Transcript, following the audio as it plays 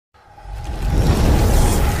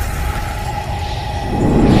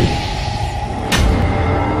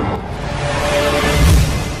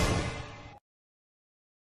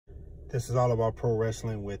This is all about pro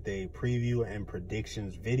wrestling with a preview and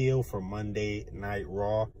predictions video for Monday Night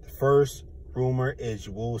Raw. The first rumor is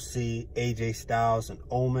you will see AJ Styles and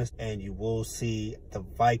Omos, and you will see the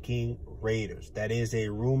Viking Raiders. That is a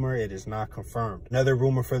rumor. It is not confirmed. Another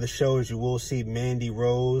rumor for the show is you will see Mandy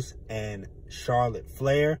Rose and Charlotte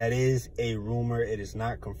Flair. That is a rumor. It is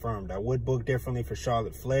not confirmed. I would book differently for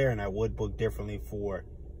Charlotte Flair, and I would book differently for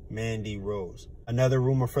Mandy Rose. Another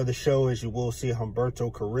rumor for the show is you will see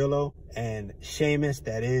Humberto Carrillo and Sheamus.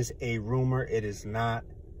 That is a rumor. It is not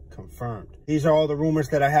confirmed. These are all the rumors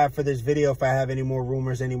that I have for this video. If I have any more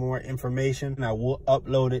rumors, any more information, I will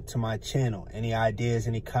upload it to my channel. Any ideas,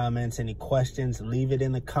 any comments, any questions, leave it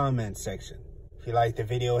in the comment section. If you like the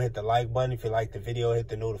video, hit the like button. If you like the video, hit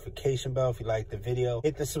the notification bell. If you like the video,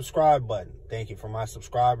 hit the subscribe button. Thank you for my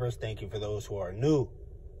subscribers. Thank you for those who are new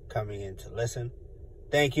coming in to listen.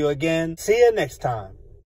 Thank you again. See you next time.